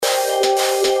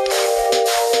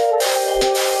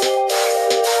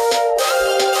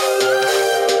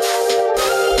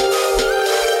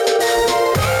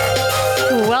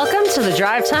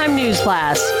Drive Time News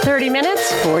Blast. 30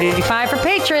 minutes, 45 for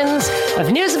patrons,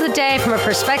 of news of the day from a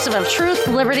perspective of truth,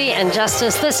 liberty, and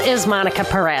justice. This is Monica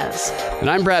Perez. And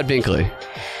I'm Brad Binkley.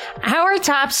 Our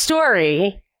top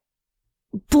story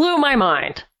blew my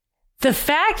mind. The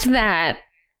fact that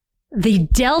the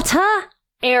Delta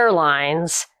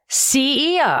Airlines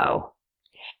CEO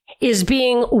is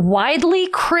being widely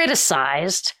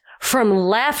criticized from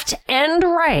left and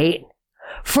right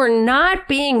for not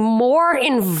being more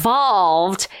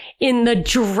involved in the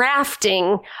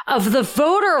drafting of the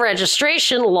voter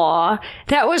registration law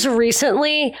that was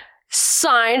recently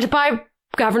signed by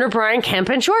Governor Brian Kemp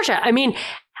in Georgia. I mean,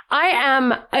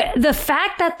 the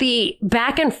fact that the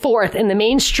back and forth in the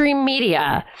mainstream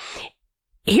media,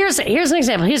 here's an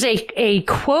example. Here's a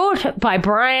quote by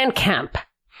Brian Kemp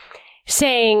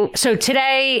saying, so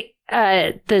today,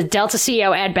 the Delta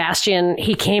CEO, Ed Bastian,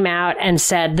 he came out and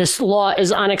said this law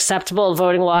is unacceptable,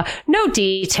 voting law. No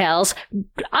details.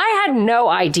 I had no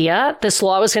idea this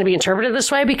law was going to be interpreted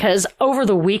this way because over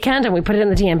the weekend, and we put it in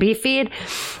the DNB feed,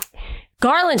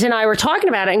 Garland and I were talking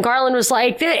about it, and Garland was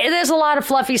like, there's a lot of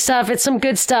fluffy stuff. It's some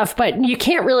good stuff, but you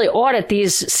can't really audit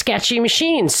these sketchy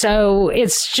machines. So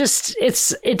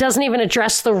it doesn't even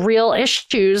address the real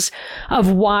issues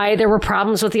of why there were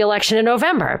problems with the election in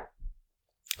November.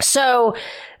 So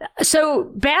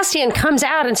Bastian comes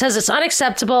out and says it's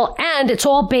unacceptable, and it's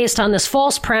all based on this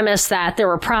false premise that there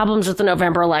were problems with the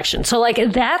November election. So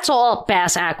that's all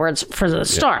bass backwards for the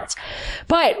starts.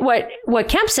 But what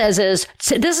Kemp says is,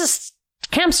 this is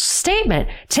Kemp's statement.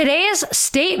 Today's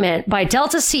statement by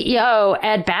Delta CEO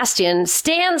Ed Bastian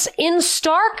stands in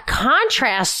stark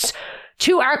contrast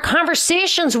to our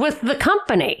conversations with the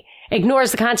company,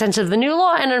 ignores the contents of the new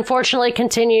law, and unfortunately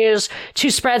continues to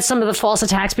spread some of the false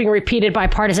attacks being repeated by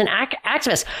partisan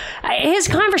activists. His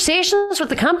conversations with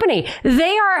the company,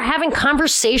 they are having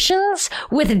conversations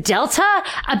with Delta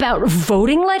about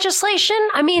voting legislation.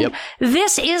 I mean,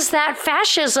 This is that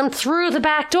fascism through the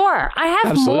back door. I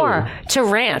have more to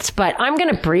rant, but I'm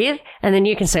going to breathe, and then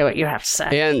you can say what you have to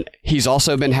say. And he's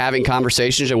also been having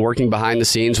conversations and working behind the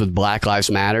scenes with Black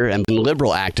Lives Matter and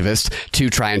liberal activists to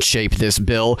try and shape this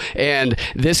bill. And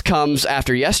this comes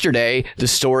after yesterday, the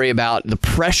story about the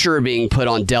pressure being put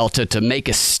on Delta to make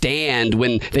a stand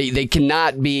when they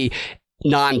cannot be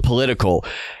non-political.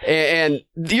 And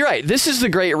you're right. This is the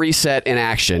Great Reset in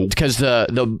action, because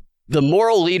the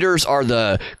moral leaders are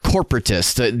the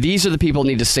corporatists. These are the people who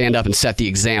need to stand up and set the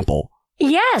example.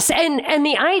 Yes, and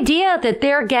the idea that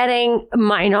they're getting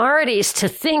minorities to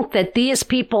think that these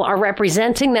people are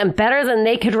representing them better than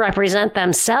they could represent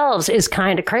themselves is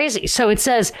kind of crazy. So it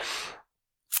says,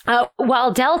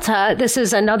 while Delta, this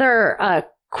is another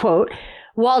quote,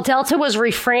 while Delta was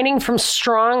refraining from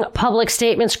strong public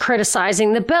statements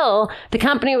criticizing the bill, the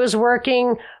company was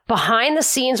working behind the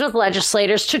scenes with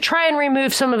legislators to try and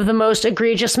remove some of the most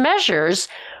egregious measures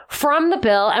from the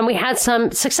bill, and we had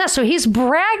some success. So he's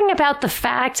bragging about the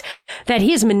fact that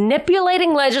he's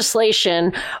manipulating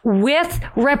legislation with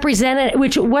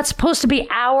what's supposed to be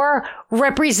our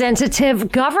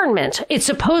representative government. It's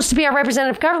supposed to be our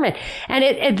representative government.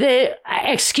 And the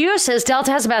excuse is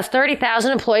Delta has about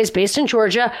 30,000 employees based in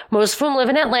Georgia, most of whom live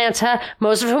in Atlanta,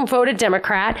 most of whom voted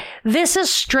Democrat. This is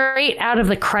straight out of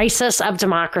the Crisis of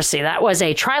Democracy. That was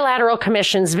a trilateral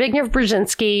commission, Zbigniew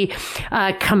Brzezinski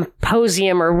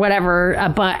symposium or whatever,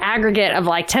 aggregate of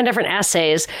 10 different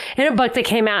essays in a book that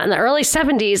came out in the early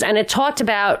 70s. And it talked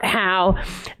about how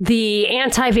the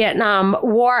anti-Vietnam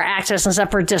War activists and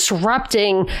stuff were disrupting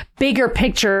bigger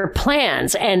picture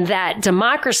plans, and that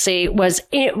democracy was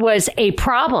a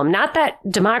problem. Not that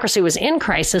democracy was in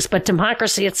crisis, but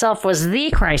democracy itself was the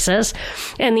crisis.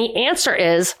 And the answer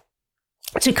is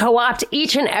to co-opt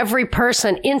each and every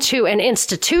person into an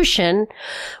institution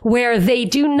where they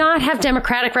do not have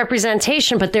democratic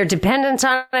representation, but they're dependent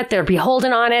on it, they're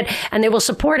beholden on it, and they will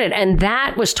support it. And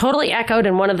that was totally echoed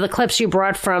in one of the clips you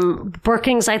brought from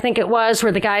Brookings, I think it was,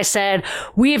 where the guy said,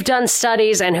 we've done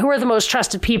studies, and who are the most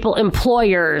trusted people?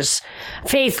 Employers,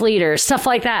 faith leaders, stuff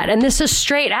like that. And this is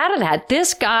straight out of that.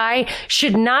 This guy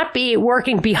should not be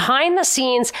working behind the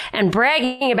scenes and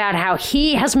bragging about how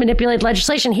he has manipulated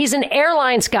legislation. He's an airline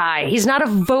guy. He's not a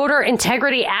voter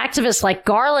integrity activist like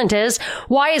Garland is.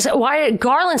 Why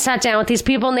Garland sat down with these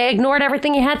people and they ignored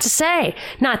everything he had to say?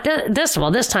 Not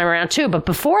this time around too, but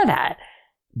before that.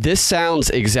 This sounds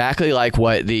exactly like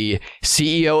what the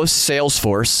CEO of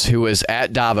Salesforce, who was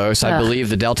at Davos, I believe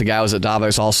the Delta guy was at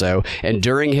Davos also, and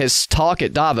during his talk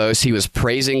at Davos, he was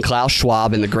praising Klaus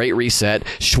Schwab and the Great Reset,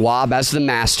 Schwab as the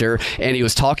master, and he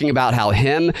was talking about how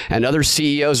him and other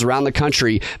CEOs around the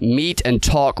country meet and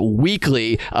talk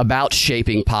weekly about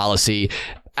shaping policy.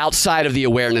 outside of the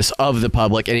awareness of the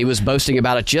public, and he was boasting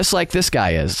about it just like this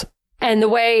guy is. And the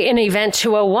way in Event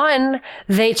 201,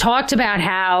 they talked about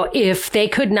how if they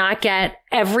could not get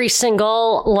every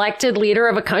single elected leader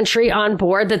of a country on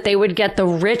board, that they would get the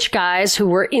rich guys who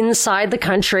were inside the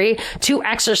country to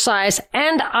exercise,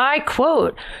 and I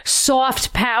quote,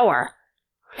 soft power.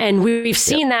 And we've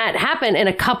seen that happen in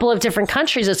a couple of different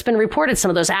countries. It's been reported, some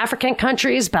of those African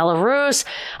countries, Belarus.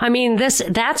 I mean,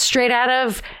 that's straight out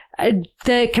of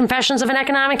the Confessions of an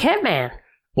Economic Hitman.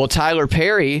 Well, Tyler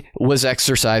Perry was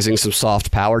exercising some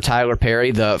soft power. Tyler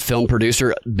Perry, the film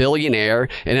producer, billionaire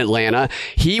in Atlanta,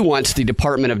 he wants the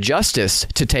Department of Justice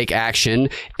to take action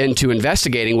into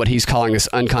investigating what he's calling this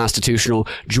unconstitutional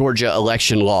Georgia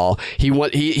election law.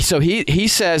 He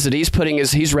says that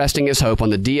he's resting his hope on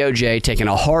the DOJ taking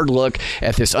a hard look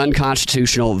at this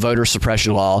unconstitutional voter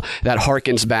suppression law that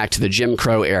harkens back to the Jim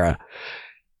Crow era.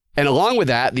 And along with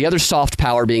that, the other soft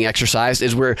power being exercised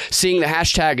is we're seeing the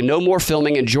hashtag no more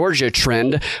filming in Georgia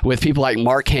trend with people like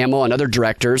Mark Hamill and other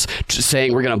directors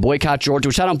saying we're going to boycott Georgia,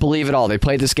 which I don't believe at all. They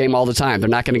play this game all the time. They're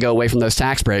not going to go away from those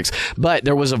tax breaks. But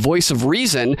there was a voice of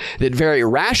reason that very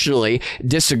rationally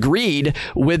disagreed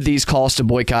with these calls to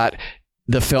boycott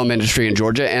the film industry in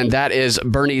Georgia, and that is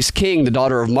Bernice King, the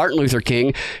daughter of Martin Luther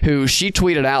King, who she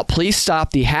tweeted out, please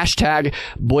stop the hashtag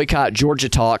boycott Georgia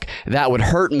talk. That would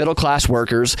hurt middle-class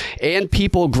workers and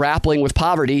people grappling with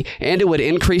poverty, and it would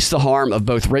increase the harm of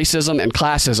both racism and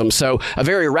classism. So a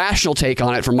very rational take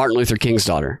on it from Martin Luther King's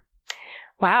daughter.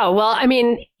 Wow. Well, I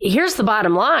mean, here's the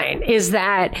bottom line is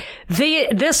that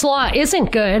this law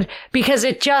isn't good because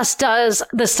it just does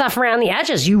the stuff around the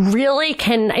edges.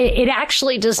 It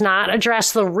actually does not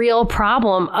address the real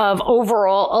problem of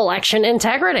overall election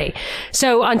integrity.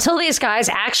 So until these guys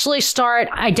actually start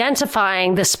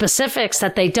identifying the specifics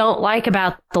that they don't like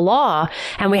about the law,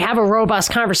 and we have a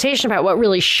robust conversation about what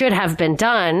really should have been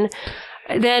done,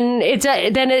 then it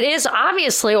is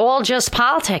obviously all just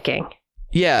politicking.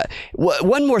 Yeah.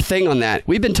 One more thing on that.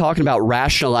 We've been talking about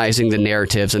rationalizing the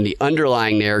narratives and the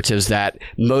underlying narratives that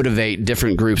motivate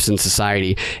different groups in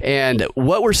society. And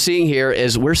what we're seeing here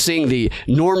is we're seeing the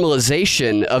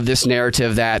normalization of this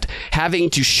narrative that having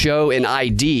to show an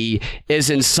ID is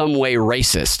in some way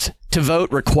racist. To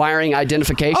vote requiring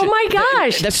identification. Oh my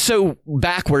gosh. That's so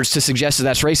backwards to suggest that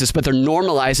that's racist, but they're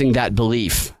normalizing that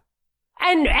belief.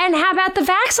 And how about the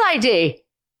Vax ID?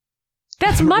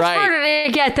 That's much harder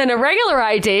to get than a regular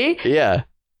ID. Yeah.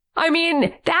 I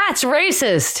mean, that's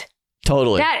racist.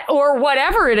 Totally. That, or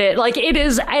whatever it is. Like, it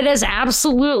is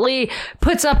absolutely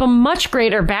puts up a much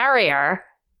greater barrier.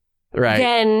 Right.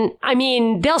 Then, I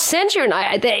mean, they'll send you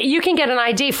you can get an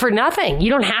ID for nothing.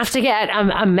 You don't have to get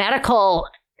a medical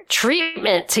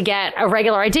treatment to get a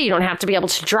regular ID. You don't have to be able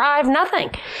to drive,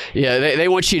 nothing. Yeah, they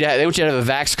want you to have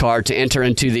a Vax card to enter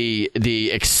into the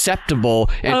acceptable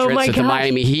entrance at the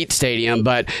Miami Heat stadium,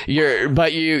 but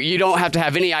you don't have to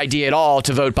have any ID at all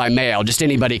to vote by mail. Just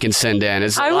anybody can send in.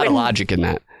 There's a lot of logic in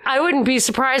that. I wouldn't be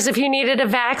surprised if you needed a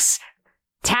Vax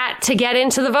tat to get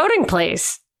into the voting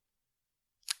place.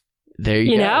 There you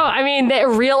go. You know, I mean, the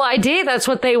real ID, that's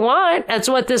what they want. That's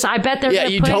what I bet they're going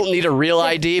to you don't need a real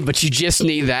ID, but you just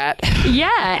need that.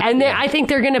 Yeah, and I think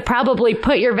they're going to probably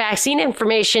put your vaccine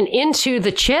information into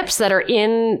the chips that are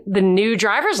in the new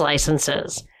driver's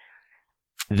licenses.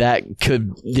 That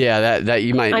could, that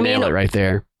you might nail it right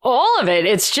there. All of it.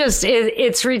 It's just,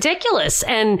 it's ridiculous.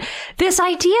 And this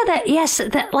idea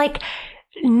that, like,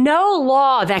 no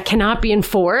law that cannot be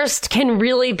enforced can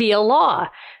really be a law.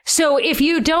 So if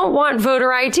you don't want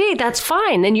voter ID, that's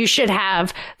fine. Then you should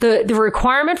have the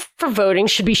requirement for voting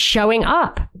should be showing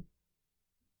up.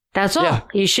 That's all. Yeah.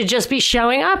 You should just be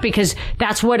showing up because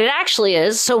that's what it actually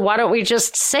is. So why don't we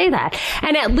just say that?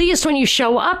 And at least when you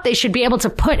show up, they should be able to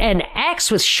put an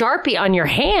X with Sharpie on your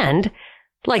hand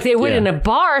like they would in a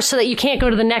bar so that you can't go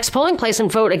to the next polling place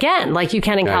and vote again like you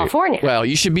can in California. Well,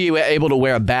 you should be able to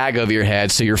wear a bag over your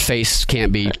head so your face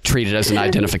can't be treated as an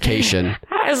identification.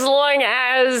 As long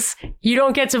as you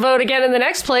don't get to vote again in the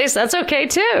next place, that's okay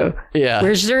too. Yeah.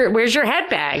 Where's your head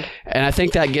bag? And I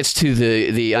think that gets to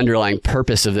the underlying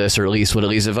purpose of this, or at least what it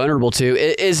leaves it vulnerable to,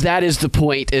 is the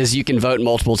point is you can vote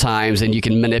multiple times and you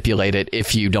can manipulate it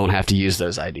if you don't have to use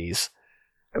those IDs.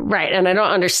 Right. And I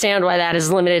don't understand why that is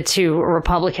limited to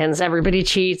Republicans. Everybody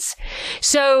cheats.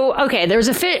 So, okay, there was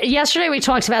yesterday we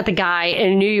talked about the guy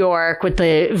in New York with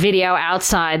the video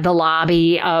outside the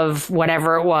lobby of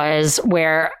whatever it was,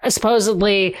 where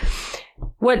supposedly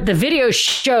what the video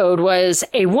showed was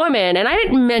a woman. And I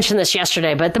didn't mention this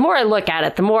yesterday, but the more I look at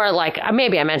it, the more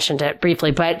maybe I mentioned it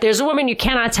briefly, but there's a woman, you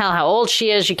cannot tell how old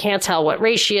she is. You can't tell what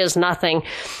race she is, nothing.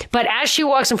 But as she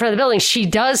walks in front of the building, she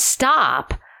does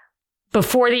stop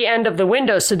before the end of the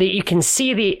window so that you can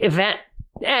see the event.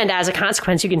 And as a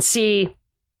consequence, you can see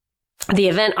the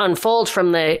event unfold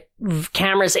from the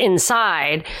cameras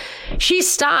inside. She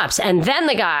stops, and then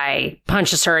the guy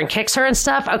punches her and kicks her and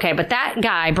stuff. Okay, but that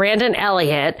guy, Brandon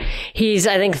Elliott, he's,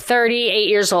 I think, 38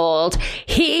 years old.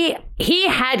 He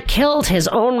had killed his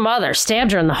own mother,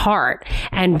 stabbed her in the heart,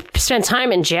 and spent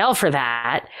time in jail for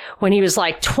that when he was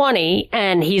like 20,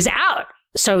 and he's out.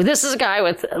 So this is a guy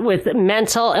with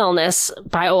mental illness,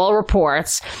 by all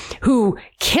reports, who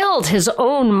killed his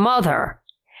own mother.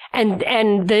 And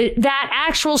that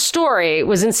actual story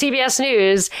was in CBS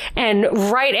News. And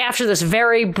right after this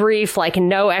very brief, like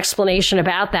no explanation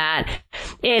about that,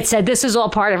 it said, this is all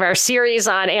part of our series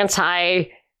on anti-Asian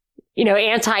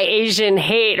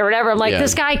hate or whatever. I'm like,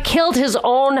 This guy killed his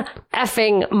own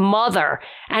effing mother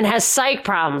and has psych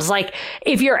problems. Like,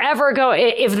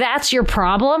 if that's your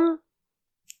problem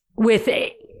with,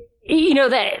 that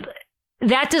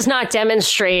does not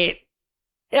demonstrate.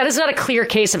 That is not a clear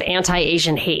case of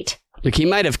anti-Asian hate. Look, he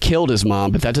might have killed his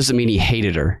mom, but that doesn't mean he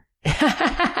hated her.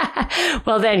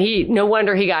 Well, then no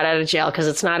wonder he got out of jail, because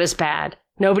it's not as bad.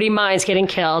 Nobody minds getting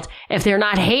killed if they're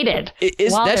not hated.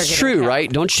 That's true, killed. Right?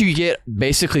 Don't you get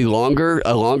basically a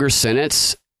longer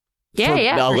sentence for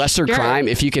a lesser crime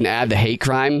if you can add the hate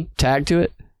crime tag to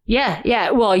it?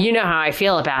 Yeah. Well, you know how I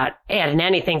feel about adding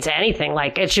anything to anything.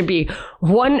 Like, it should be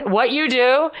what you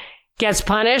do gets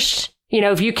punished.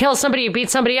 If you kill somebody, you beat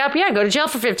somebody up, go to jail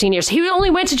for 15 years. He only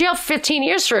went to jail for 15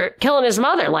 years for killing his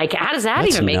mother. Like, how does that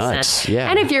even make sense? Yeah.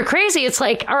 And if you're crazy, it's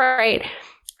like, all right,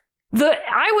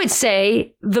 I would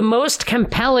say the most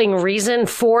compelling reason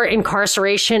for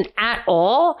incarceration at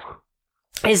all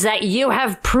is that you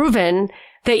have proven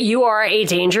that you are a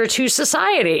danger to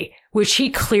society, which he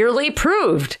clearly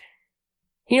proved.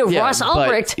 Ross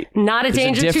Ulbricht, not a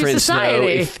danger to society. Though,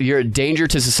 if you're a danger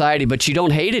to society, but you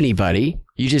don't hate anybody,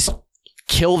 you just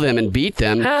kill them and beat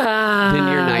them, then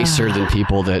you're nicer than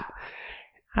people that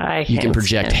you can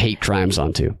project hate crimes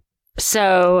onto.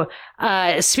 So,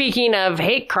 speaking of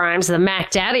hate crimes, the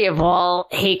Mac Daddy of all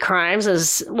hate crimes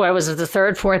is, what was it,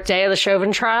 the fourth day of the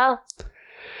Chauvin trial?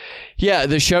 Yeah,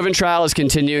 the Chauvin trial is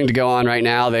continuing to go on right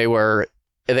now. They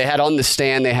had on the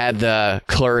stand, they had the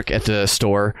clerk at the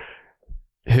store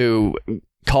who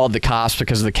called the cops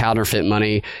because of the counterfeit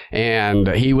money, and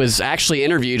he was actually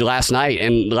interviewed last night,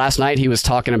 and last night he was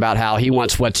talking about how he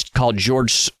wants what's called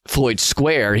George Floyd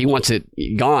Square. He wants it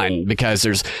gone because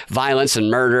there's violence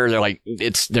and murder.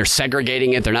 They're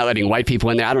segregating it. They're not letting white people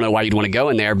in there. I don't know why you'd want to go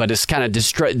in there, but it's kind of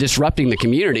disrupting the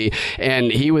community.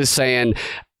 And he was saying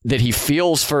that he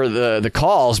feels for the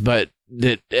cause, but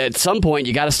that at some point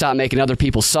you got to stop making other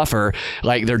people suffer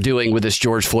like they're doing with this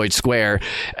George Floyd Square.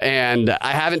 And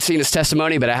I haven't seen his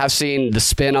testimony, but I have seen the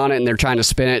spin on it, and they're trying to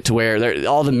spin it to where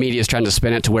all the media is trying to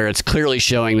spin it to where it's clearly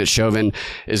showing that Chauvin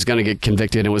is going to get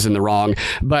convicted and was in the wrong.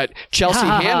 But Chelsea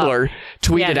Handler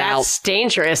tweeted out. That's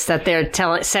dangerous that they're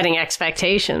setting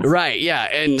expectations. Right.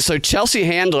 Yeah. And so Chelsea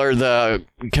Handler, the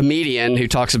comedian who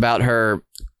talks about her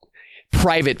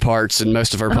private parts in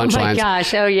most of her punchlines. Oh my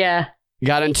gosh. Oh yeah.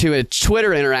 Got into a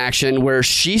Twitter interaction where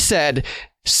she said,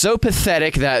 "So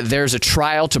pathetic that there's a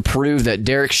trial to prove that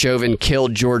Derek Chauvin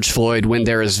killed George Floyd when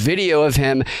there is video of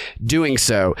him doing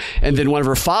so." And then one of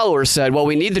her followers said, "Well,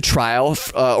 we need the trial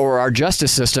or our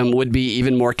justice system would be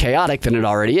even more chaotic than it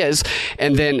already is."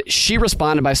 And then she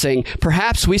responded by saying,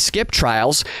 "Perhaps we skip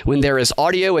trials when there is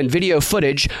audio and video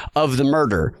footage of the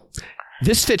murder."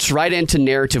 This fits right into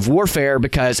narrative warfare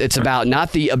because it's about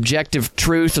not the objective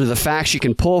truth or the facts you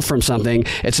can pull from something.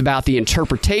 It's about the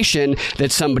interpretation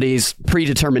that somebody's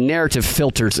predetermined narrative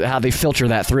filters, how they filter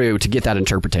that through to get that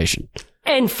interpretation.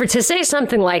 And to say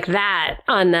something like that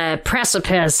on the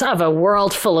precipice of a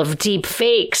world full of deep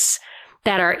fakes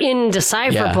that are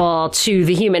indecipherable to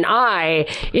the human eye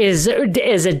is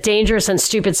a dangerous and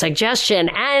stupid suggestion.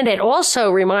 And it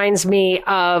also reminds me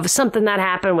of something that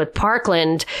happened with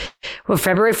Parkland,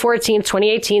 February 14th,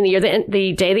 2018,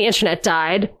 the day the internet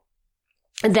died.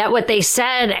 That what they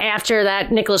said after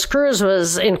that Nicholas Cruz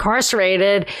was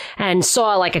incarcerated and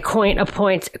saw like a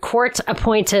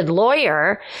court-appointed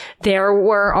lawyer, there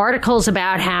were articles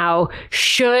about how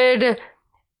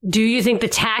do you think the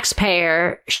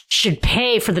taxpayer should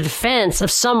pay for the defense of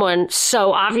someone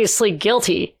so obviously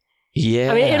guilty?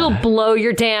 Yeah. I mean, it'll blow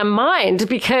your damn mind,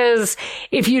 because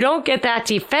if you don't get that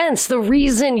defense, the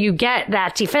reason you get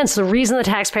that defense, the reason the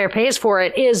taxpayer pays for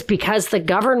it is because the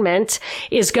government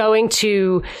is going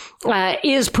to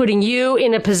is putting you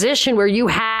in a position where you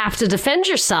have to defend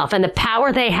yourself and the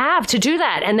power they have to do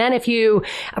that. And then if you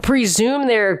presume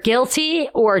they're guilty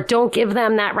or don't give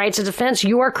them that right to defense,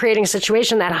 you are creating a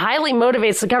situation that highly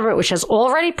motivates the government, which has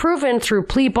already proven through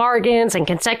plea bargains and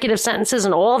consecutive sentences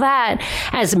and all that,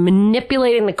 as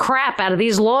manipulating the crap out of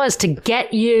these laws to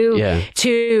get you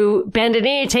to bend a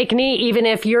knee, take a knee, even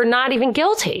if you're not even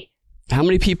guilty. How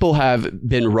many people have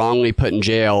been wrongly put in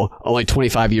jail only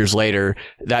 25 years later,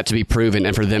 that to be proven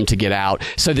and for them to get out?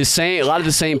 So a lot of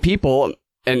the same people,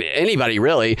 and anybody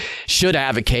really, should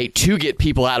advocate to get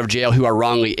people out of jail who are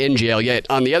wrongly in jail. Yet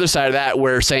on the other side of that,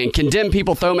 we're saying condemn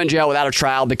people, throw them in jail without a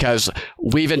trial because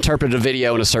we've interpreted a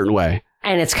video in a certain way.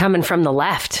 And it's coming from the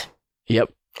left.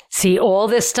 Yep. See, all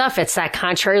this stuff, it's that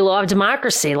contrary law of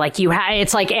democracy. Like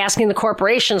it's like asking the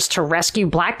corporations to rescue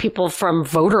black people from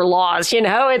voter laws.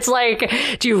 It's like,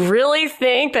 do you really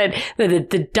think that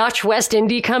the Dutch West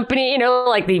India Company,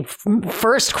 like the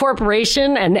first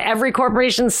corporation and every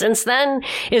corporation since then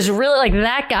is really like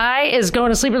that guy is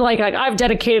going to sleep and like I've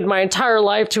dedicated my entire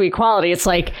life to equality. It's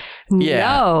like,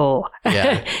 no.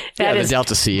 Yeah. That the is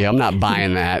Delta CEO. I'm not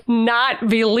buying that. Not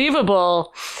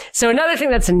believable. So another thing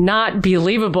that's not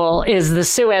believable is the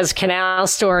Suez Canal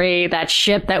story, that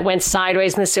ship that went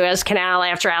sideways in the Suez Canal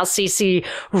after Al-Sisi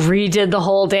redid the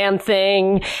whole damn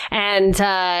thing. And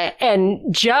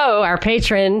Joe, our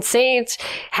patron saint,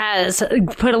 has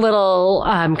put a little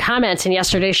comment in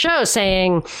yesterday's show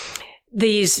saying,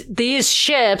 these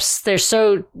ships, they're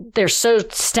so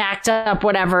stacked up,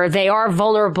 whatever, they are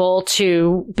vulnerable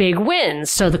to big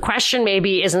winds. So the question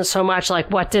maybe isn't so much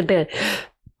like, what did the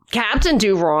captain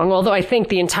do wrong? Although I think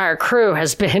the entire crew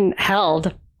has been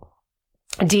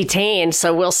detained.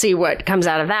 So we'll see what comes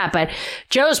out of that. But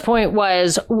Joe's point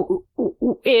was,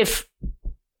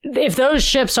 if those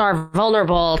ships are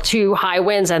vulnerable to high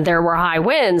winds, and there were high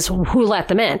winds, who let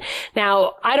them in?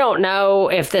 Now, I don't know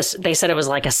if they said it was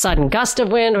like a sudden gust of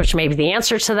wind, which may be the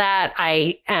answer to that.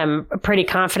 I am pretty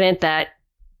confident that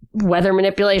weather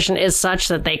manipulation is such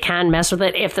that they can mess with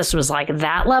it if this was like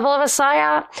that level of a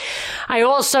psyop. I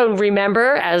also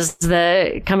remember,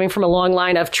 coming from a long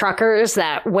line of truckers,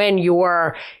 that when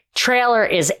your trailer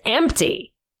is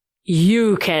empty,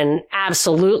 you can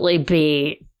absolutely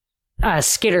be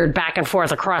skittered back and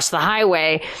forth across the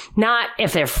highway, not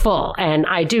if they're full. And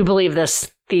I do believe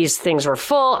these things were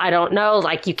full. I don't know,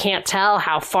 like you can't tell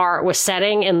how far it was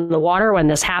setting in the water when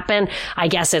this happened. I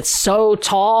guess it's so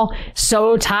tall,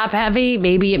 so top heavy.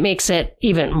 Maybe it makes it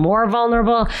even more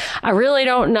vulnerable. I really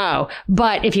don't know.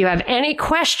 But if you have any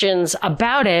questions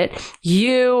about it,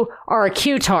 you are a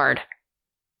Q-tard.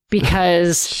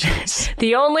 Because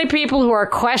the only people who are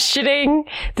questioning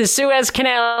the Suez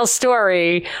Canal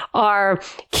story are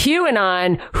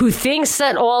QAnon, who thinks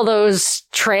that all those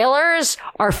trailers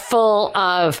are full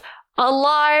of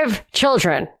alive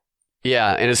children.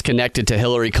 Yeah, and it's connected to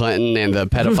Hillary Clinton and the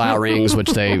pedophile rings, which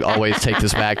they always take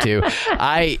this back to.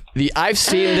 I've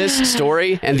seen this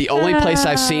story, and the only place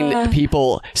I've seen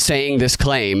people saying this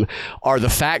claim are the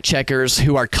fact checkers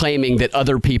who are claiming that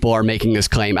other people are making this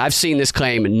claim. I've seen this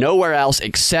claim nowhere else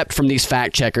except from these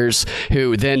fact checkers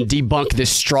who then debunk this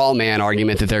straw man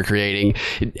argument that they're creating.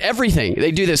 Everything.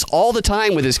 They do this all the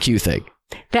time with this Q thing.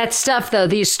 That stuff, though,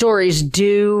 these stories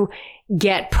do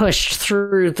get pushed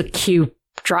through the Q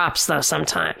drops, though,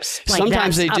 sometimes. Like,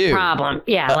 sometimes they do. Problem.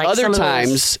 Yeah. Like other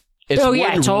times, it's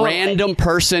one random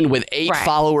person with 8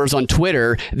 followers on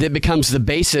Twitter that becomes the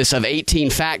basis of 18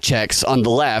 fact checks on the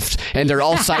left, and they're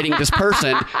all citing this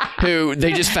person who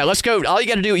they just found. Let's go. All you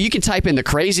got to do, you can type in the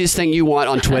craziest thing you want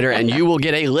on Twitter, and you will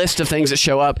get a list of things that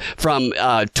show up from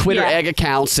Twitter egg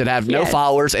accounts that have no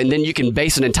followers, and then you can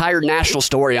base an entire national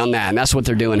story on that, and that's what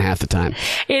they're doing half the time.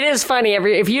 It is funny.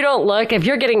 If you don't look, if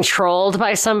you're getting trolled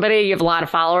by somebody, you have a lot of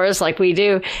followers like we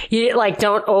do, you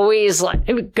don't always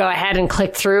go ahead and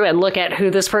click through and look at who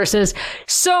this person is.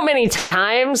 So many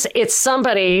times it's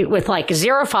somebody with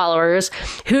 0 followers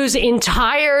whose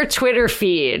entire Twitter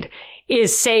feed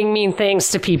is saying mean things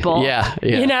to people. Yeah.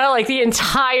 The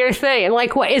entire thing. And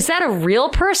what, is that a real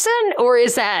person? Or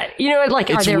is that,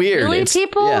 it's are there weird. really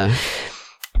people? Yeah.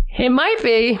 It might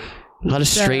be. A lot of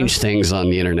strange things on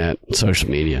the internet, social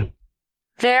media.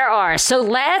 There are. So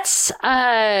let's hit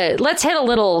a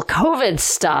little COVID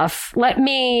stuff. Should I tell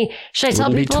people? It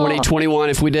would be 2021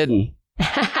 if we didn't.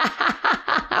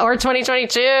 Or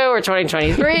 2022 or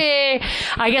 2023.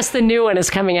 I guess the new one is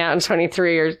coming out in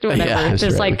 23 or whatever. Yeah,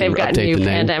 Just right. they've got new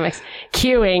pandemics.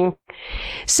 Queuing.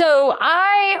 So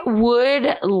I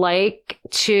would like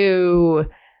to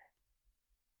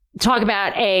talk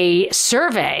about a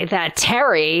survey that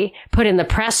Terry put in the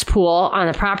press pool on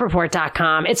the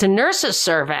propreport.com. It's a nurses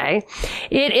survey.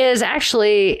 It is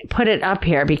actually, put it up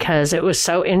here because it was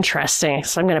so interesting.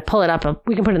 So I'm going to pull it up.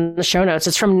 We can put it in the show notes.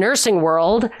 It's from Nursing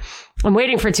World. I'm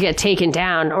waiting for it to get taken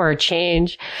down or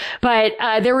change. But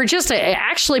there were just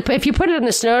actually, if you put it in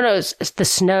the snow notes, the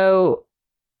snow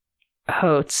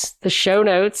notes, the show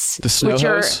notes, the snow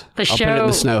hose. The I'll show put it in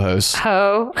the snow hose.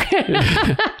 Ho. Or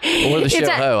the show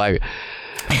ho. I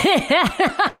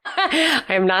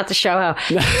am not the show ho.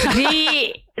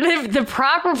 the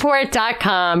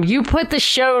propreport.com, you put the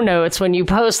show notes when you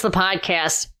post the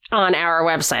podcast on our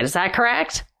website. Is that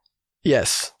correct?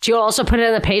 Yes. Do you also put it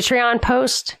in the Patreon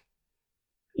post?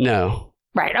 No.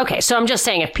 Right. Okay. So I'm just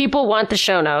saying, if people want the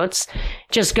show notes,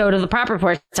 just go to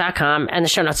thepropreport.com and the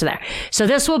show notes are there. So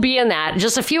this will be in that.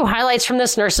 Just a few highlights from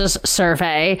this nurses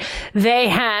survey. They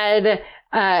had,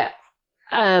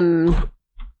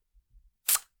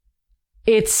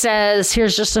 it says,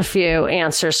 here's just a few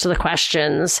answers to the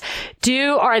questions.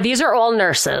 These are all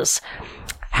nurses.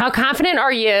 How confident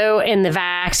are you in the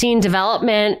vaccine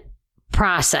development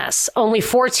process? Only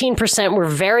 14% were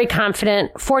very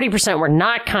confident, 40% were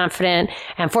not confident,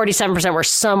 and 47% were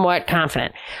somewhat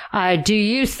confident. How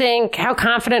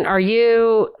confident are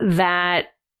you that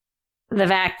the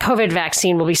COVID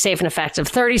vaccine will be safe and effective?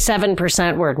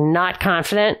 37% were not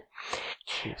confident.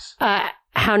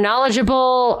 How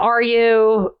knowledgeable are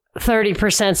you?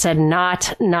 30% said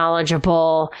not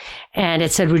knowledgeable. And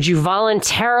it said, would you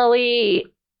voluntarily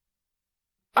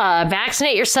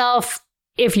vaccinate yourself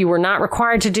if you were not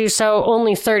required to do so?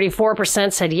 Only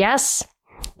 34% said yes.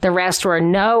 The rest were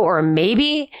no or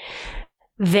maybe.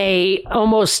 They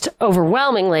almost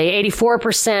overwhelmingly,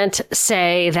 84%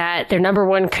 say that their number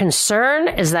one concern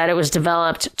is that it was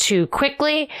developed too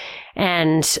quickly.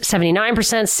 And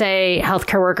 79% say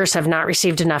healthcare workers have not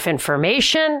received enough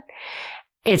information.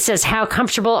 It says, how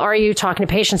comfortable are you talking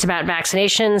to patients about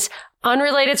vaccinations?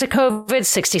 Unrelated to COVID,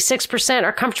 66%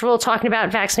 are comfortable talking about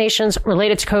vaccinations.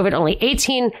 Related to COVID, only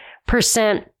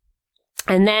 18%.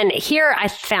 And then here I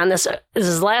found this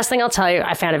is the last thing I'll tell you.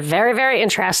 I found it very, very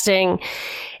interesting.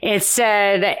 It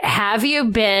said, have you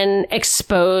been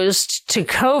exposed to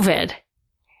COVID?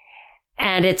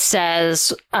 And it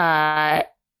says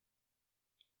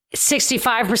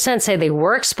 65% say they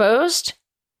were exposed.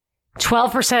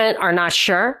 12% are not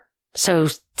sure. So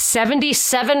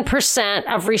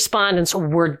 77% of respondents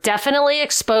were definitely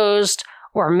exposed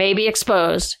or maybe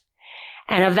exposed.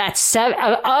 And of that,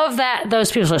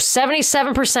 those people, so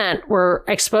 77% were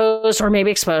exposed or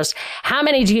maybe exposed. How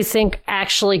many do you think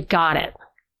actually got it?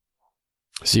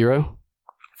 0?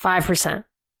 5%.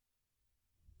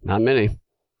 Not many.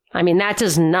 I mean, that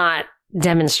does not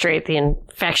demonstrate the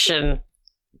infection.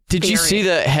 Did you see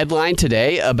the headline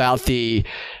today about the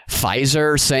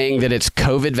Pfizer saying that its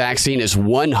COVID vaccine is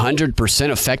 100%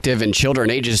 effective in children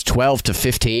ages 12 to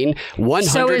 15?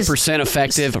 100%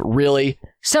 effective, really?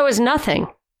 So is nothing.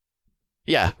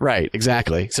 Yeah, right,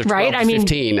 exactly. So 12 right? to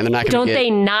 15, and they're not going to get... Don't they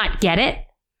not get it?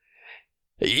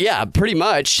 Yeah, pretty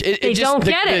much. They don't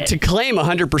get it. To claim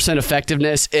 100%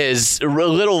 effectiveness is a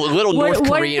little North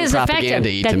Korean propaganda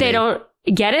to me. That they don't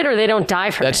get it or they don't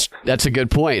die from it? That's a good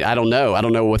point. I don't know. I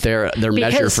don't know what their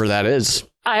measure for that is.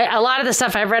 A lot of the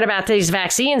stuff I've read about these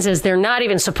vaccines is they're not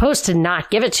even supposed to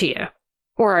not give it to you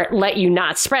or let you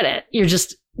not spread it. You're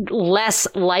just less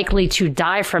likely to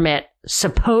die from it,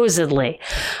 supposedly.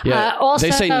 Yeah, also,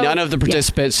 they say none of the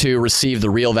participants who received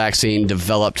the real vaccine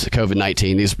developed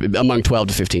COVID-19, these among 12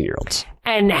 to 15-year-olds.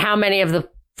 And how many of the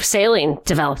saline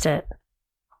developed it?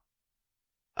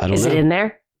 I don't know. Is it in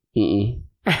there? Mm-mm.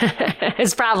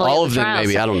 It's probably all of them,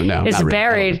 maybe. I don't know. It's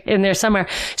buried in there somewhere.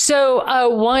 So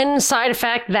one side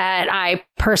effect that I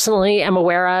personally am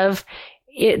aware of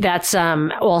that's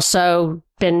also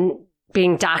been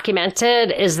being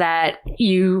documented is that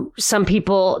some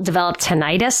people develop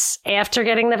tinnitus after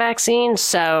getting the vaccine.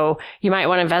 So you might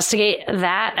want to investigate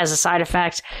that as a side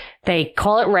effect. They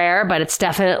call it rare, but it's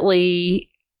definitely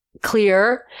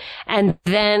clear. And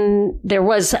then there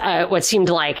was what seemed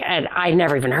like, and I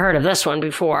never even heard of this one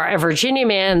before, a Virginia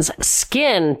man's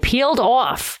skin peeled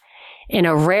off in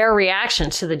a rare reaction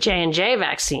to the J&J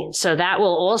vaccine. So that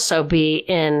will also be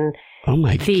in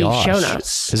the show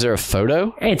notes. Is there a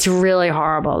photo? It's really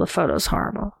horrible. The photo's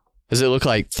horrible. Does it look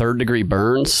like third-degree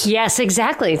burns? Yes,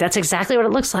 exactly. That's exactly what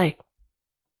it looks like.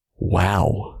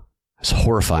 Wow. It's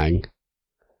horrifying.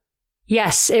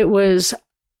 Yes, it was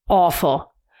awful.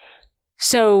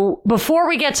 So before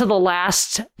we get to the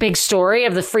last big story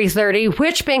of the Free 30,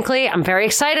 which, Binkley, I'm very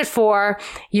excited for,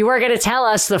 you are going to tell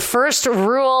us the first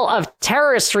rule of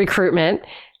terrorist recruitment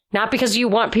not because you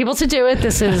want people to do it.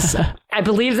 This is, I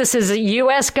believe this is a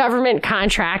U.S. government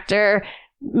contractor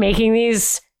making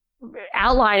these,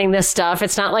 outlining this stuff.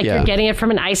 It's not like you're getting it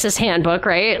from an ISIS handbook,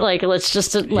 right? Like, let's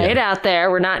just lay it out there.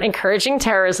 We're not encouraging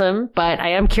terrorism, but I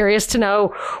am curious to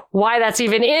know why that's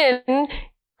even in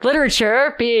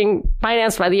literature being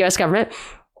financed by the U.S. government.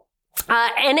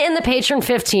 And in the Patron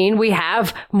 15, we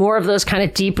have more of those kind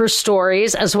of deeper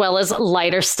stories as well as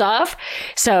lighter stuff.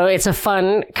 So it's a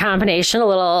fun combination, a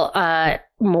little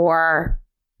more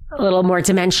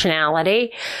dimensionality.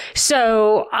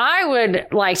 So I would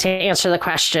like to answer the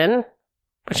question,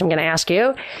 which I'm going to ask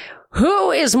you.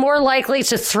 Who is more likely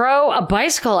to throw a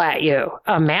bicycle at you,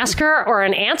 a masker or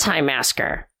an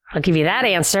anti-masker? I'll give you that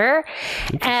answer.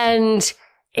 And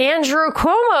Andrew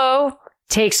Cuomo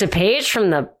takes a page from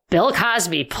the Bill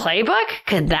Cosby playbook.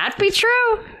 Could that be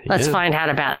true? Let's find out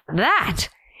about that.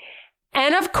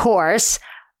 And of course,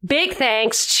 big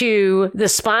thanks to the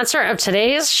sponsor of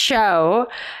today's show.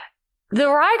 The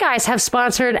Rye Guys have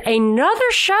sponsored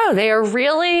another show. They are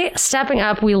really stepping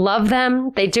up. We love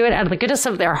them. They do it out of the goodness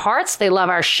of their hearts. They love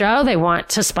our show. They want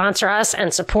to sponsor us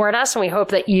and support us. And we hope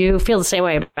that you feel the same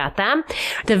way about them.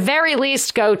 At the very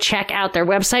least, go check out their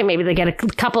website. Maybe they get a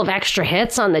couple of extra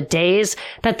hits on the days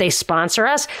that they sponsor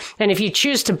us. And if you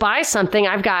choose to buy something,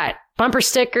 I've got bumper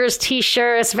stickers,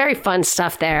 t-shirts, very fun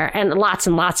stuff there, and lots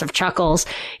of chuckles.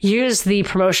 Use the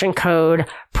promotion code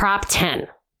PROP10.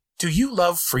 Do you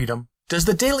love freedom? Does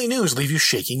the daily news leave you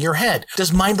shaking your head?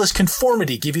 Does mindless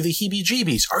conformity give you the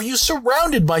heebie-jeebies? Are you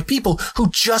surrounded by people who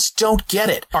just don't get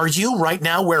it? Are you right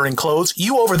now wearing clothes?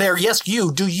 You over there, yes,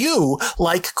 you. Do you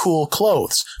like cool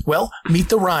clothes? Well, meet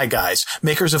the Rye Guys,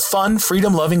 makers of fun,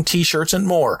 freedom-loving t-shirts and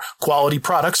more, quality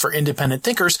products for independent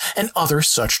thinkers and other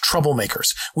such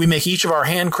troublemakers. We make each of our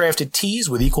handcrafted tees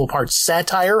with equal parts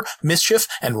satire, mischief,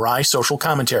 and wry social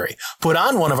commentary. Put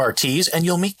on one of our tees and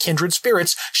you'll meet kindred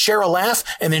spirits, share a laugh,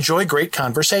 and enjoy great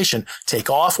conversation. Take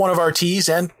off one of our tees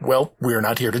and, well, we're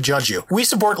not here to judge you. We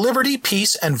support liberty,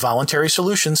 peace, and voluntary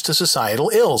solutions to societal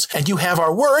ills. And you have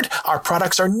our word, our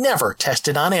products are never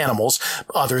tested on animals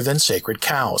other than sacred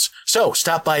cows. So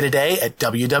stop by today at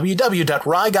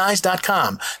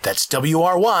www.ryguys.com. That's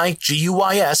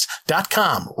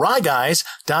WRYGUYS.com.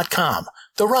 Ryguys.com.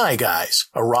 The Rye Guys,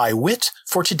 a wry wit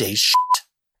for today's shit.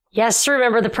 Yes,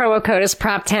 remember the promo code is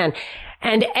PROP10.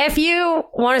 And if you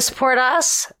want to support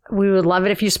us, we would love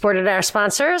it if you supported our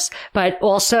sponsors, but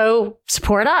also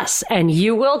support us. And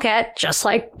you will get, just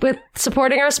like with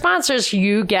supporting our sponsors,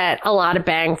 you get a lot of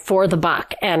bang for the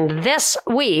buck. And this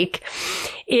week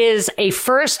is a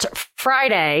First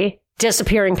Friday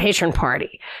disappearing patron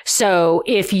party. So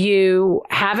if you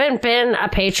haven't been a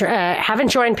patron, haven't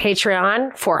joined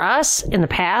Patreon for us in the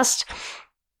past,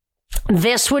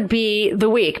 this would be the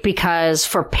week, because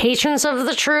for patrons of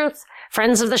the truth,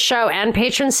 friends of the show, and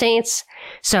patron saints,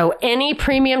 so any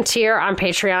premium tier on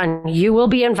Patreon, you will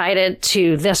be invited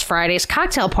to this Friday's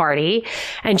cocktail party.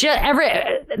 And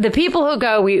the people who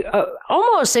go, we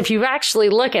almost, if you actually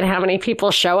look at how many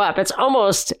people show up, it's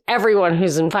almost everyone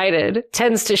who's invited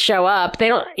tends to show up. You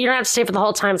don't have to stay for the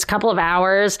whole time. It's a couple of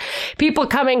hours. People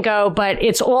come and go, but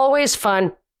it's always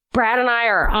fun. Brad and I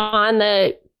are on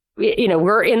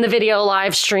we're in the video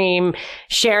live stream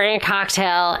sharing a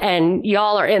cocktail, and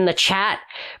y'all are in the chat,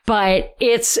 but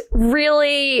it's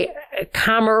really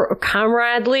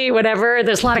camaraderie, whatever.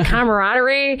 There's a lot of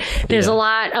camaraderie. There's a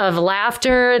lot of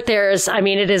laughter.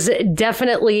 It is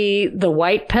definitely the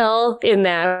white pill in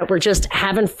that we're just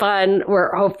having fun.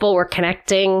 We're hopeful. We're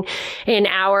connecting in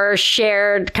our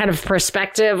shared kind of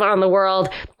perspective on the world.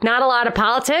 Not a lot of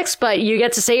politics, but you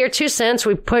get to say your 2 cents.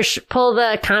 We pull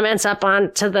the comments up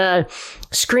onto the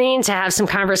screen to have some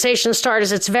conversation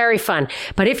starters. It's very fun.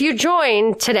 But if you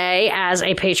join today as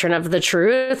a patron of the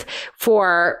truth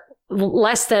for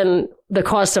less than the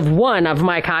cost of one of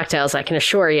my cocktails, I can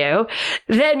assure you,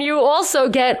 then you also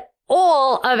get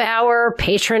all of our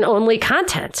patron only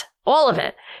content, all of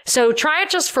it. So try it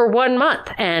just for 1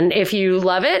 month. And if you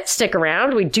love it, stick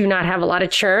around. We do not have a lot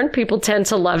of churn. People tend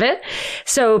to love it.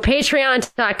 So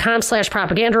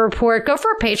patreon.com/propaganda report. Go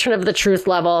for a patron of the truth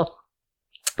level.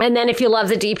 And then if you love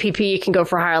the DPP, you can go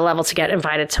for a higher level to get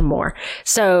invited to more.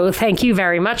 So thank you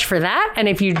very much for that. And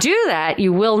if you do that,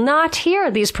 you will not hear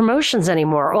these promotions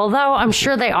anymore. Although I'm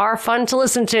sure they are fun to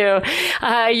listen to.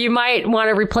 You might want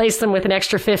to replace them with an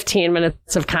extra 15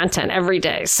 minutes of content every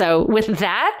day. So with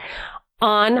that,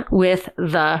 on with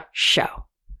the show.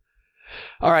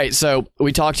 All right, so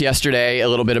we talked yesterday a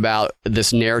little bit about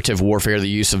this narrative warfare, the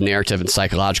use of narrative and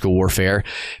psychological warfare,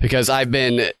 because I've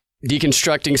been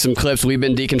deconstructing some clips. We've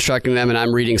been deconstructing them, and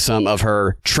I'm reading some of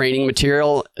her training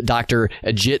material. Dr.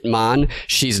 Ajit Maan,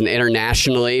 she's an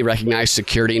internationally recognized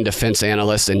security and defense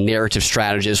analyst and narrative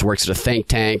strategist, works at a think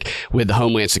tank with the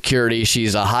Homeland Security.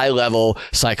 She's a high-level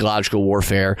psychological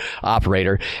warfare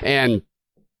operator. And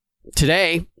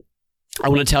today, I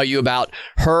want to tell you about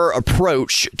her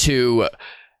approach to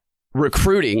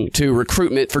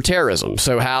recruitment for terrorism.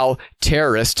 So how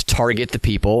terrorists target the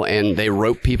people and they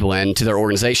rope people into their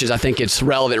organizations. I think it's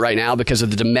relevant right now because of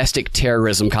the domestic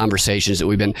terrorism conversations that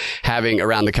we've been having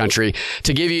around the country.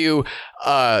 To give you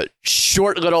a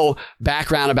short little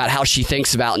background about how she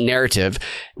thinks about narrative,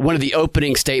 one of the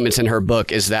opening statements in her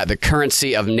book is that the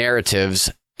currency of narratives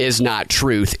is not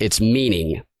truth, it's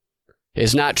meaning.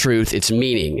 Is not truth, it's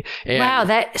meaning. And wow,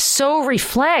 that so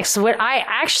reflects what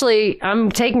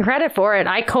I'm taking credit for it.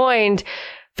 I coined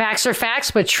facts are facts,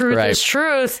 but truth is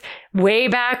truth. Way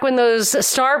back when those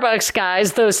Starbucks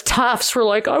guys, those toughs were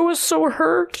like, I was so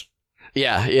hurt.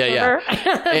 Yeah.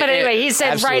 But anyway, he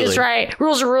said absolutely. Right is right.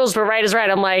 Rules are rules, but right is right.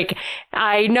 I'm like,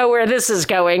 I know where this is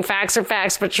going. Facts are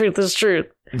facts, but truth is truth.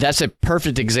 That's a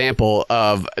perfect example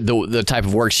of the type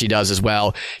of work she does as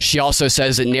well. She also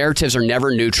says that narratives are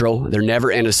never neutral. They're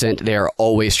never innocent. They are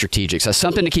always strategic. So that's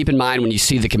something to keep in mind when you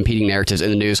see the competing narratives in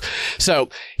the news. So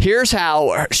here's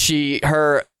how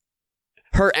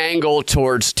her angle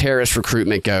towards terrorist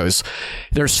recruitment goes.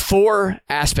 There's 4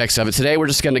 aspects of it. Today, we're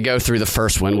just going to go through the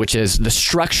first one, which is the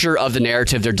structure of the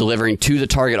narrative they're delivering to the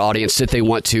target audience that they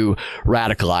want to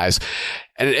radicalize.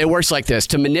 And it works like this.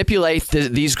 To manipulate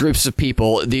these groups of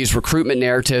people, these recruitment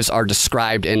narratives are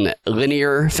described in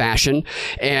linear fashion.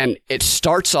 And it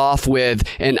starts off with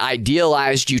an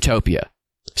idealized utopia.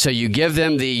 So you give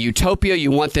them the utopia you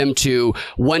want them to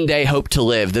one day hope to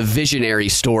live, the visionary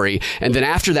story. And then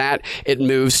after that, it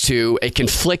moves to a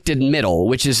conflicted middle,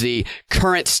 which is the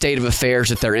current state of affairs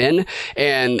that they're in.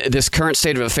 And this current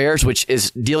state of affairs, which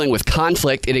is dealing with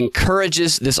conflict, it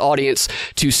encourages this audience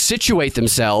to situate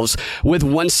themselves with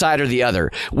one side or the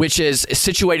other, which is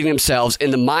situating themselves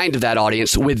in the mind of that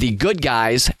audience with the good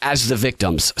guys as the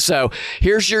victims. So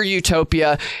here's your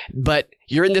utopia, but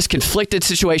you're in this conflicted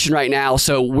situation right now,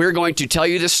 so we're going to tell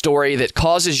you this story that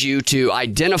causes you to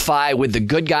identify with the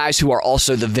good guys who are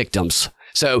also the victims.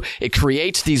 So it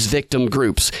creates these victim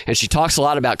groups, and she talks a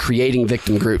lot about creating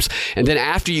victim groups. And then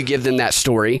after you give them that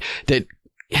story that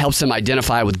helps them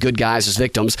identify with good guys as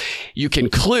victims, you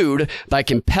conclude by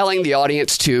compelling the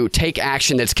audience to take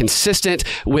action that's consistent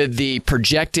with the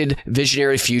projected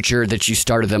visionary future that you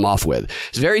started them off with.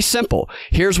 It's very simple.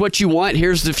 Here's what you want.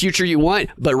 Here's the future you want.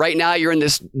 But right now you're in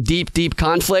this deep, deep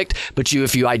conflict. But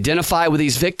if you identify with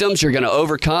these victims, you're going to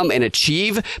overcome and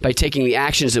achieve by taking the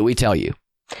actions that we tell you.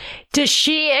 Does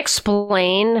she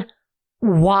explain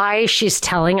why she's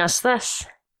telling us this?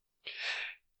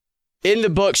 In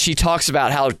the book, she talks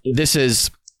about how this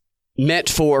is meant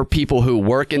for people who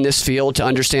work in this field to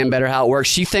understand better how it works.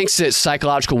 She thinks that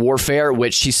psychological warfare,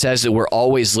 which she says that we're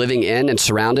always living in and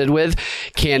surrounded with,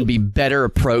 can be better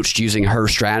approached using her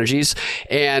strategies.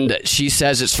 And she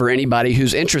says it's for anybody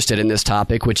who's interested in this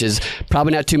topic, which is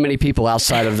probably not too many people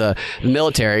outside of the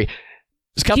military.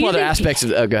 There's a couple other aspects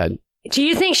of go ahead. Do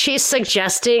you think she's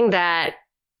suggesting that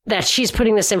she's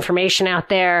putting this information out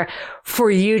there for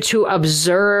you to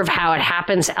observe how it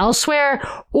happens elsewhere,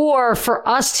 or for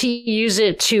us to use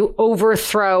it to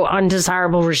overthrow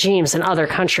undesirable regimes in other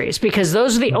countries? Because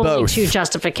those are the only 2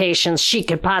 justifications she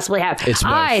could possibly have.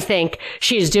 I think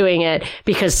she's doing it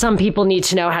because some people need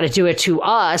to know how to do it to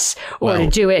us or to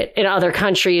do it in other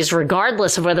countries,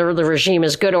 regardless of whether the regime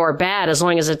is good or bad, as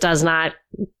long as it doesn't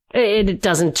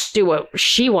do what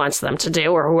she wants them to do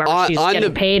or whoever she's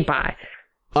getting paid by.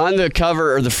 On the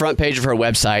cover or the front page of her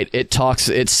website,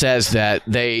 it says that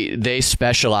they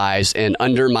specialize in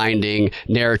undermining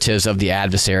narratives of the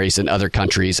adversaries in other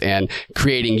countries and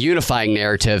creating unifying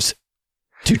narratives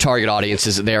to target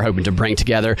audiences that they're hoping to bring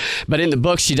together. But in the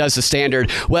book, she does the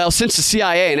standard, well, since the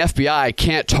CIA and FBI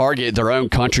can't target their own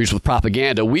countries with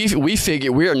propaganda, we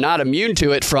figure we are not immune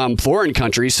to it from foreign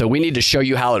countries, so we need to show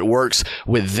you how it works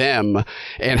with them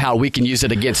and how we can use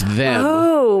it against them.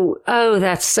 Oh,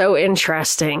 that's so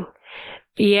interesting.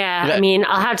 Yeah, I mean,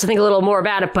 I'll have to think a little more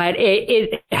about it, but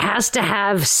it has to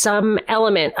have some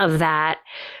element of that.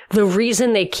 The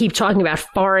reason they keep talking about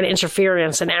foreign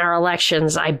interference in our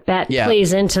elections, I bet,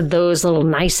 plays into those little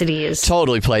niceties.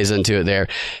 Totally plays into it there.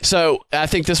 So I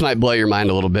think this might blow your mind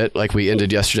a little bit, like we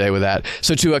ended yesterday with that.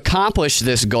 So to accomplish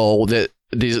this goal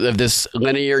of this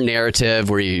linear narrative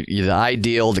where you the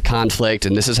ideal, the conflict,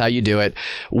 and this is how you do it,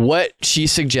 what she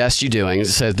suggests you doing is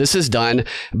it says this is done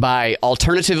by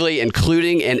alternatively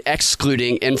including and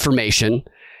excluding information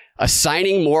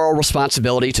assigning moral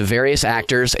responsibility to various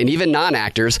actors and even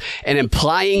non-actors, and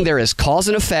implying there is cause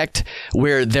and effect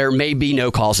where there may be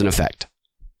no cause and effect.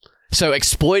 So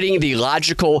exploiting the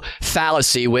logical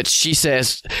fallacy, which she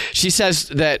says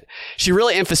that she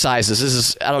really emphasizes. This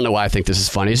is, I don't know why I think this is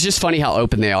funny. It's just funny how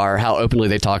open they are, how openly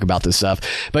they talk about this stuff.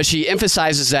 But she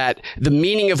emphasizes that the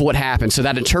meaning of what happened, so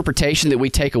that interpretation that we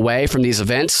take away from these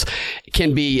events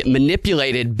can be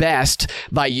manipulated best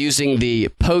by using the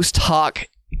post hoc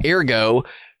ergo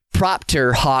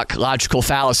propter hoc logical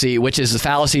fallacy, which is the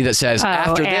fallacy that says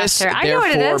after this,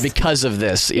 therefore because of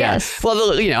this. Yes.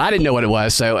 Well, I didn't know what it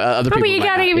was, so other people. But you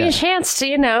got to give me a chance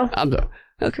to,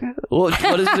 Okay. Well,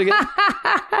 what is it again?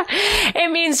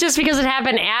 It means just because it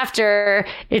happened after,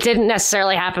 it didn't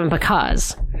necessarily happen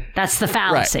because. That's the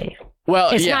fallacy. Right. Well,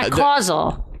 it's not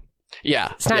causal.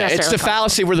 Yeah, it's the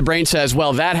fallacy where the brain says,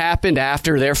 well, that happened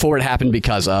after, therefore it happened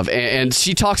because of. And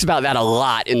she talks about that a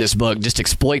lot in this book. Just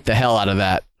exploit the hell out of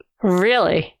that.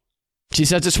 Really? She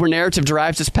says it's where narrative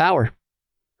derives its power.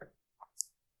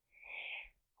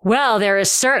 Well, there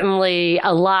is certainly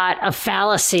a lot of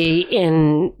fallacy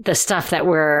in the stuff that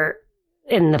we're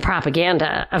in the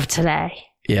propaganda of today.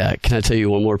 Yeah. Can I tell you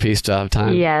one more piece to have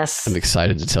time? Yes. I'm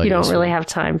excited to tell you. You don't really have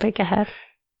time, but go ahead.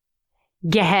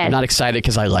 Go ahead. I'm not excited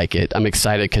because I like it. I'm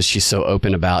excited because she's so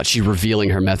open about, she's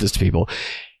revealing her methods to people.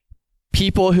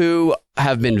 People who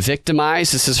have been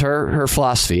victimized, this is her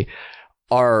philosophy,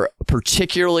 are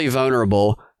particularly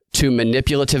vulnerable to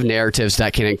manipulative narratives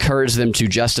that can encourage them to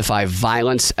justify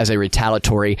violence as a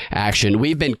retaliatory action.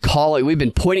 We've been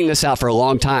pointing this out for a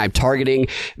long time, targeting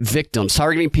victims,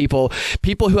 targeting people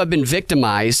who have been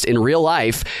victimized in real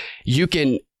life. You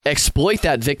can exploit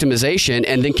that victimization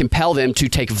and then compel them to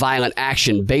take violent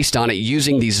action based on it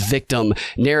using these victim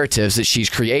narratives that she's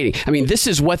creating. I mean, this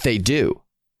is what they do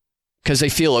because they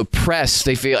feel oppressed.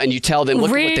 And you tell them, look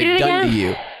at what they've done to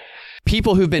you.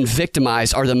 People who've been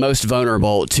victimized are the most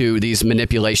vulnerable to these the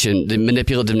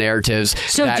manipulative narratives.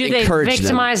 So that do they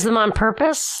victimize them on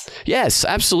purpose? Yes,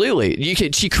 absolutely.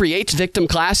 She creates victim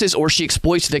classes or she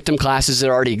exploits victim classes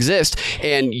that already exist,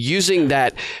 and using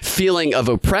that feeling of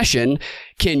oppression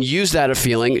can use that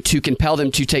feeling to compel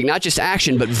them to take not just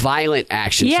action, but violent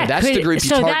action. Yeah, so that's the group you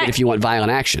target if you want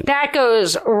violent action. That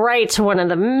goes right to one of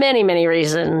the many, many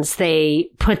reasons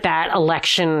they put that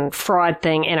election fraud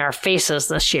thing in our faces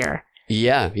this year.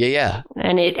 Yeah.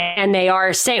 And they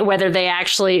are saying whether they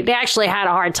actually had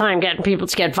a hard time getting people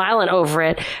to get violent over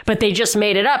it, but they just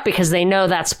made it up because they know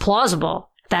that's plausible.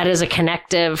 That is a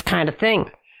connective kind of thing.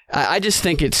 I just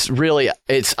think it's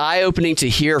eye-opening to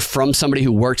hear from somebody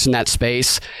who works in that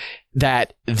space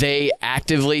that they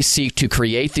actively seek to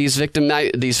create these victim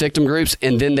groups,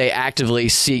 and then they actively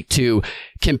seek to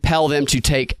compel them to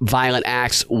take violent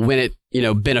acts when it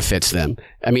benefits them.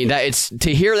 I mean,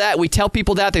 to hear that, we tell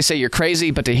people that, they say you're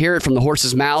crazy, but to hear it from the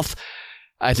horse's mouth,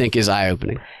 I think is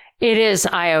eye-opening. It is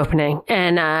eye-opening,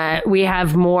 and we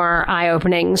have more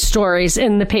eye-opening stories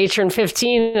in the Patron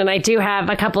 15, and I do have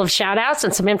a couple of shout-outs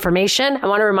and some information. I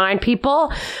want to remind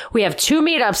people we have 2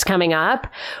 meetups coming up.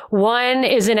 One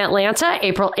is in Atlanta,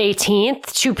 April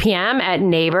 18th, 2 p.m. at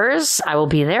Neighbors. I will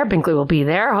be there. Binkley will be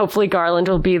there. Hopefully Garland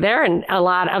will be there, and a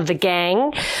lot of the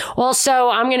gang. Also,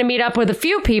 I'm going to meet up with a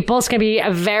few people. It's going to be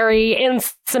a very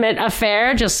intimate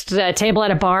affair, just a table at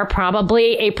a bar,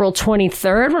 probably April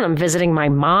 23rd when I'm visiting my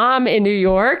mom in New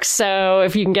York. So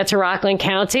if you can get to Rockland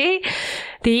County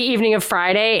the evening of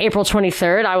Friday, April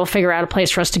 23rd, I will figure out a place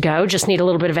for us to go. Just need a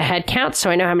little bit of a head count so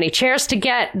I know how many chairs to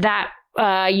get. That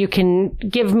you can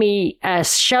give me a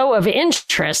show of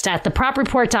interest at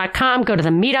thepropreport.com. Go to the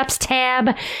meetups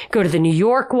tab, go to the New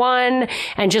York one,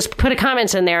 and just put a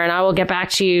comment in there, and I will get back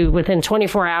to you within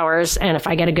 24 hours. And if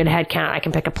I get a good head count, I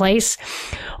can pick a place.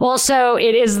 Also,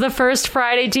 it is the first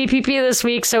Friday DPP this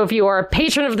week. So if you are a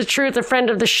patron of the truth, a friend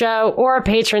of the show, or a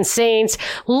patron saint,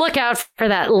 look out for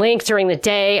that link during the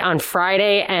day on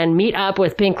Friday and meet up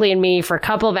with Binkley and me for a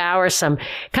couple of hours,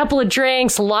 couple of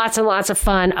drinks, lots and lots of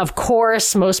fun. Of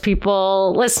course, most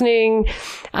people listening,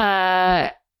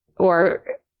 or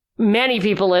many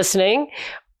people listening,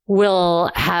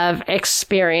 will have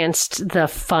experienced the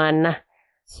fun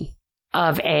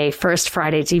of a First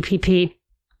Friday DPP.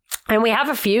 And we have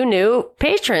a few new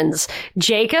patrons.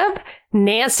 Jacob,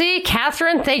 Nancy,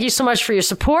 Catherine, thank you so much for your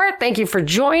support. Thank you for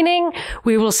joining.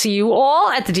 We will see you all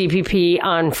at the DPP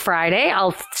on Friday.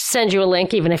 I'll send you a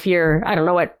link, even if I don't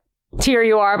know what tier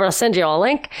you are, but I'll send you all a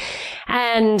link.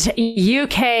 And UKJJ,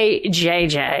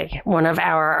 one of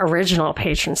our original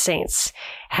patron saints,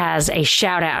 has a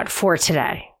shout out for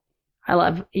today. I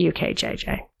love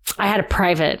UKJJ. I had a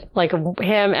private,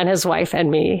 him and his wife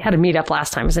and me had a meetup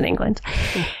last time. I was in England.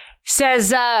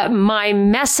 Says, my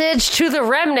message to the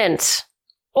remnant.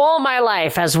 All my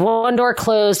life, as one door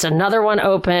closed, another one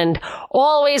opened,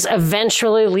 always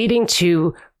eventually leading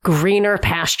to greener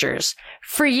pastures.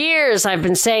 For years, I've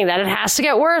been saying that it has to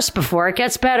get worse before it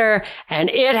gets better, and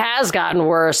it has gotten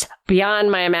worse beyond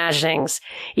my imaginings.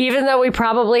 Even though we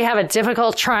probably have a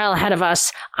difficult trial ahead of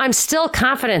us, I'm still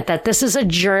confident that this is a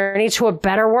journey to a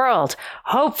better world.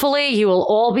 Hopefully, you will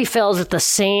all be filled with the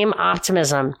same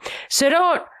optimism. So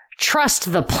don't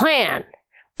trust the plan,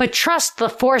 but trust the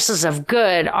forces of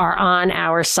good are on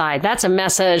our side. That's a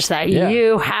message that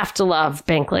you have to love,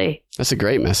 Binkley. That's a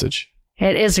great message.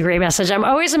 It is a great message. I'm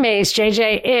always amazed.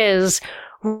 JJ is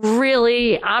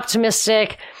really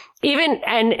optimistic. Even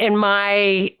and in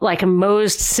my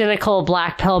most cynical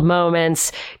black pill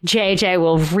moments, JJ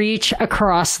will reach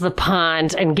across the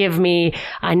pond and give me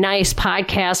a nice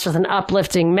podcast with an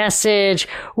uplifting message,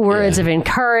 words of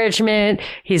encouragement.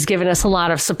 He's given us a lot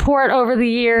of support over the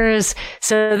years.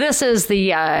 So this is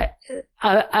the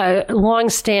a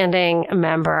long-standing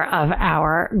member of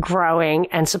our growing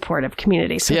and supportive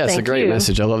community. So it's a great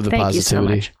message. I love the positivity. You so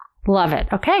much. Love it.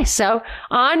 Okay, so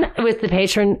on with the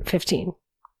Patron 15.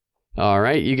 All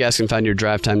right. You guys can find your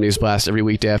Drive Time News Blast every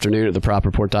weekday afternoon at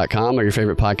thepropreport.com or your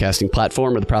favorite podcasting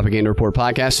platform or the Propaganda Report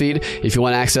podcast feed. If you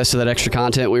want access to that extra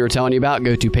content we were telling you about,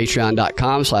 go to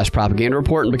patreon.com/propaganda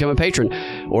report and become a patron,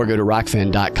 or go to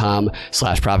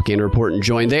rockfin.com/propaganda report and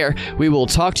join there. We will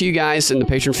talk to you guys in the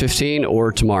Patron 15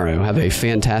 or tomorrow. Have a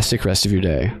fantastic rest of your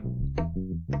day.